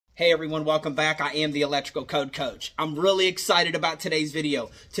Hey everyone, welcome back. I am the Electrical Code Coach. I'm really excited about today's video.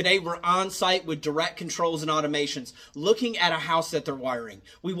 Today we're on site with direct controls and automations, looking at a house that they're wiring.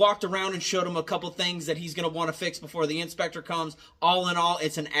 We walked around and showed him a couple things that he's going to want to fix before the inspector comes. All in all,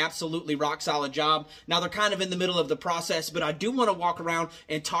 it's an absolutely rock solid job. Now they're kind of in the middle of the process, but I do want to walk around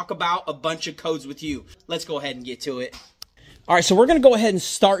and talk about a bunch of codes with you. Let's go ahead and get to it. All right, so we're going to go ahead and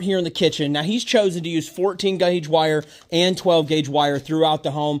start here in the kitchen. Now, he's chosen to use 14-gauge wire and 12-gauge wire throughout the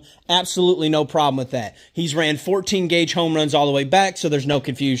home. Absolutely no problem with that. He's ran 14-gauge home runs all the way back, so there's no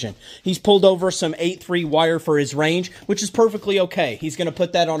confusion. He's pulled over some 8-3 wire for his range, which is perfectly okay. He's going to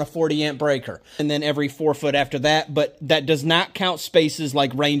put that on a 40-amp breaker, and then every 4 foot after that, but that does not count spaces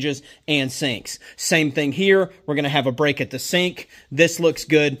like ranges and sinks. Same thing here. We're going to have a break at the sink. This looks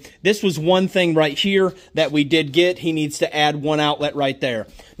good. This was one thing right here that we did get. He needs to add one outlet right there.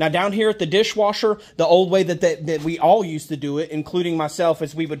 Now down here at the dishwasher, the old way that we all used to do it, including myself,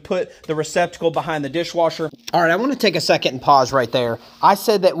 is we would put the receptacle behind the dishwasher. All right, I want to take a second and pause right there. I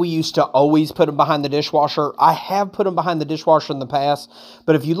said that we used to always put them behind the dishwasher. I have put them behind the dishwasher in the past,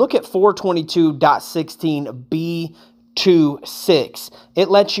 but if you look at 422.16B26, it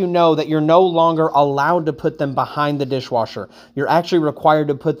lets you know that you're no longer allowed to put them behind the dishwasher. You're actually required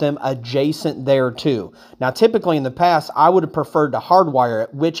to put them adjacent there too. Now, typically in the past, I would have preferred to hardwire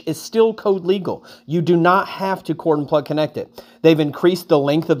it, which is still code legal. You do not have to cord and plug connect it. They've increased the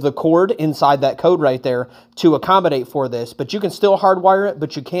length of the cord inside that code right there to accommodate for this, but you can still hardwire it,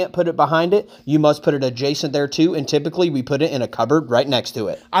 but you can't put it behind it. You must put it adjacent there too, and typically we put it in a cupboard right next to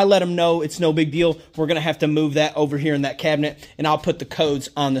it. I let them know it's no big deal. We're going to have to move that over here in that cabinet, and I'll put the codes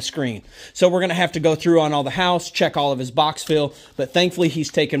on the screen. So we're going to have to go through on all the house, check all of his box fill, but thankfully he's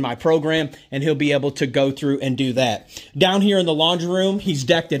taken my program, and he'll be able to go through and do that. Down here in the laundry room, he's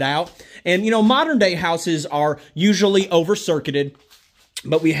decked it out. And, you know, modern day houses are usually over-circuited,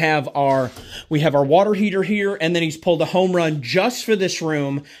 but we have our water heater here, and then he's pulled a home run just for this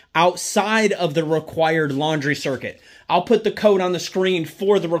room outside of the required laundry circuit. I'll put the code on the screen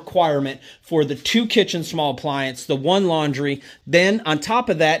for the requirement for the 2 kitchen small appliance, the 1 laundry. Then on top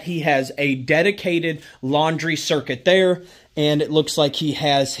of that, he has a dedicated laundry circuit there, and it looks like he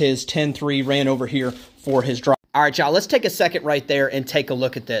has his 10-3 ran over here for his dryer. All right, y'all, let's take a second right there and take a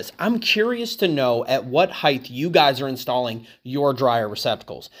look at this. I'm curious to know at what height you guys are installing your dryer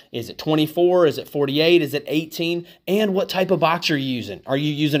receptacles. Is it 24? Is it 48? Is it 18? And what type of box are you using? Are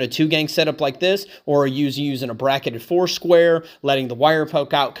you using a 2-gang setup like this, or are you using a bracketed 4-square, letting the wire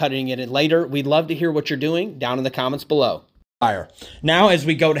poke out, cutting it in later? We'd love to hear what you're doing down in the comments below. Now, as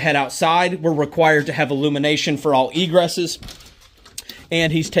we go to head outside, we're required to have illumination for all egresses,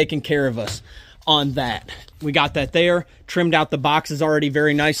 and he's taking care of us on that. We got that there, trimmed out the boxes already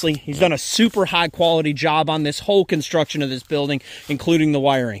very nicely. He's done a super high quality job on this whole construction of this building, including the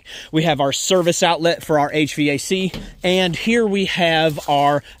wiring. We have our service outlet for our HVAC, and here we have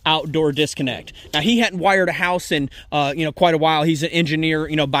our outdoor disconnect. Now, he hadn't wired a house in quite a while. He's an engineer,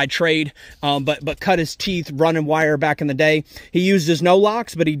 by trade, but cut his teeth running wire back in the day. He used his no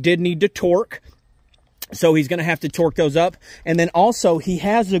locks, but he did need to torque. So he's going to have to torque those up. And then also he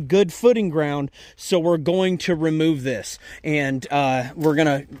has a good footing ground, so we're going to remove this. And I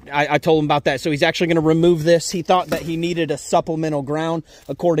told him about that. So he's actually going to remove this. He thought that he needed a supplemental ground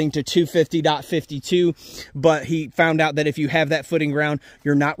according to 250.52, but he found out that if you have that footing ground,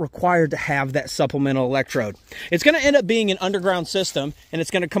 you're not required to have that supplemental electrode. It's going to end up being an underground system, and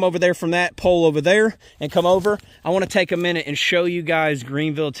it's going to come over there from that pole over there and come over. I want to take a minute and show you guys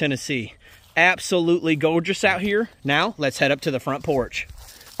Greenville, Tennessee. Absolutely gorgeous out here. Now, let's head up to the front porch.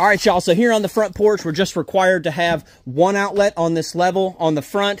 All right, y'all, so here on the front porch, we're just required to have 1 outlet on this level on the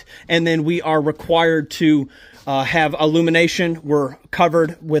front, and then we are required to have illumination. We're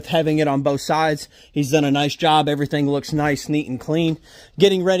covered with having it on both sides. He's done a nice job. Everything looks nice, neat, and clean.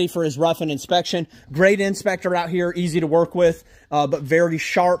 Getting ready for his rough-in inspection. Great inspector out here, easy to work with, but very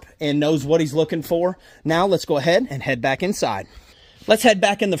sharp and knows what he's looking for. Now, let's go ahead and head back inside. Let's head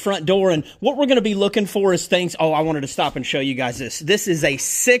back in the front door, and what we're going to be looking for is things. Oh, I wanted to stop and show you guys this. This is a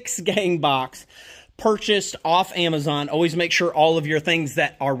 6-gang box purchased off Amazon. Always make sure all of your things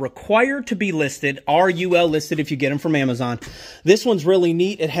that are required to be listed are UL listed if you get them from Amazon. This one's really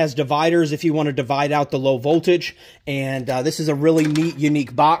neat. It has dividers if you want to divide out the low voltage, and this is a really neat,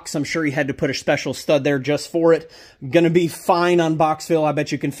 unique box. I'm sure he had to put a special stud there just for it. Going to be fine on box fill. I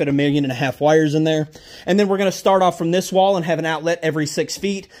bet you can fit 1.5 million wires in there. And then we're going to start off from this wall and have an outlet every 6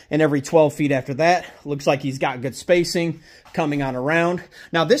 feet and every 12 feet after that. Looks like he's got good spacing coming on around.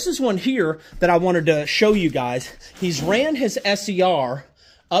 Now, this is one here that I wanted to show you guys. He's ran his SER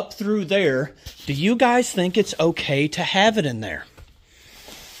up through there. Do you guys think it's okay to have it in there?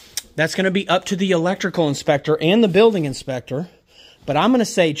 That's going to be up to the electrical inspector and the building inspector. But I'm going to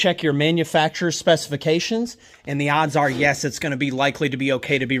say check your manufacturer's specifications, and the odds are, yes, it's going to be likely to be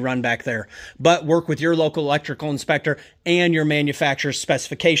okay to be run back there. But work with your local electrical inspector and your manufacturer's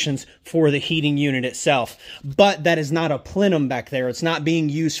specifications for the heating unit itself. But that is not a plenum back there. It's not being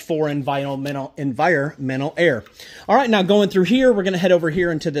used for environmental air. All right, now going through here, we're going to head over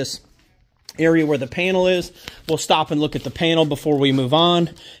here into this area where the panel is. We'll stop and look at the panel before we move on.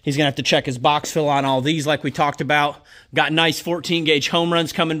 He's going to have to check his box fill on all these like we talked about. Got nice 14 gauge home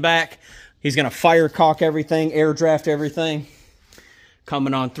runs coming back. He's going to fire caulk everything, air draft everything.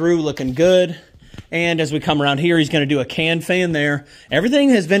 Coming on through, looking good. And as we come around here, he's going to do a can fan there. Everything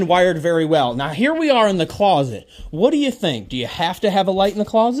has been wired very well. Now here we are in the closet. What do you think? Do you have to have a light in the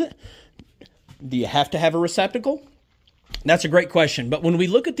closet? Do you have to have a receptacle? That's a great question. But when we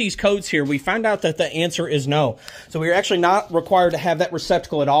look at these codes here, we find out that the answer is no. So we're actually not required to have that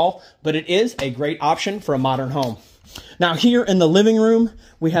receptacle at all, but it is a great option for a modern home. Now here in the living room,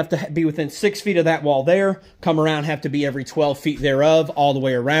 we have to be within 6 feet of that wall there. Come around, have to be every 12 feet thereof, all the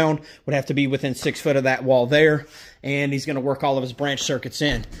way around. Would have to be within 6 foot of that wall there. And he's going to work all of his branch circuits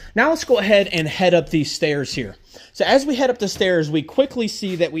in. Now let's go ahead and head up these stairs here. So as we head up the stairs, we quickly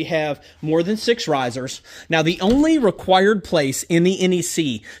see that we have more than 6 risers. Now the only required place in the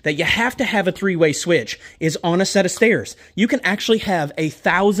NEC that you have to have a 3-way switch is on a set of stairs. You can actually have a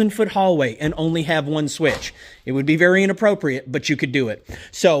 1,000-foot hallway and only have 1 switch. It would be very inappropriate, but you could do it.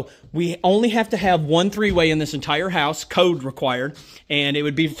 So we only have to have 1 3-way in this entire house, code required, and it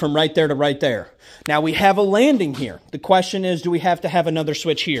would be from right there to right there. Now we have a landing here. The question is, do we have to have another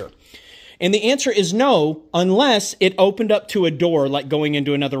switch here? And the answer is no, unless it opened up to a door like going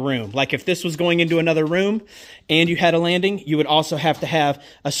into another room. Like if this was going into another room and you had a landing, you would also have to have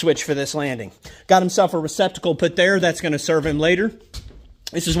a switch for this landing. Got himself a receptacle put there. That's going to serve him later.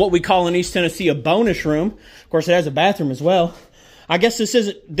 This is what we call in East Tennessee a bonus room. Of course, it has a bathroom as well. I guess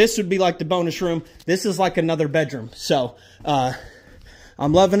this would be like the bonus room. This is like another bedroom. So,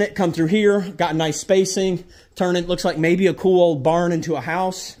 I'm loving it. Come through here. Got nice spacing. Turn it, looks like maybe a cool old barn into a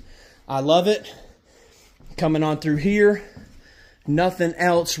house. I love it. Coming on through here. Nothing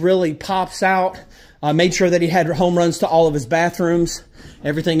else really pops out. Made sure that he had home runs to all of his bathrooms.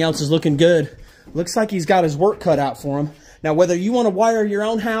 Everything else is looking good. Looks like he's got his work cut out for him. Now, whether you want to wire your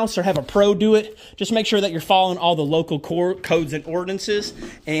own house or have a pro do it, just make sure that you're following all the local codes and ordinances.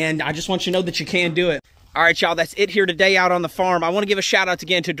 And I just want you to know that you can do it. All right, y'all, that's it here today out on the farm. I want to give a shout out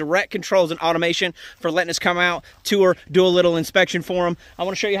again to Direct Controls and Automation for letting us come out, tour, do a little inspection for them. I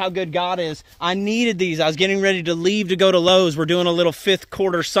want to show you how good God is. I needed these. I was getting ready to leave to go to Lowe's. We're doing a little 5th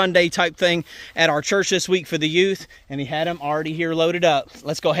quarter Sunday type thing at our church this week for the youth, and he had them already here loaded up.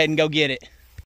 Let's go ahead and go get it.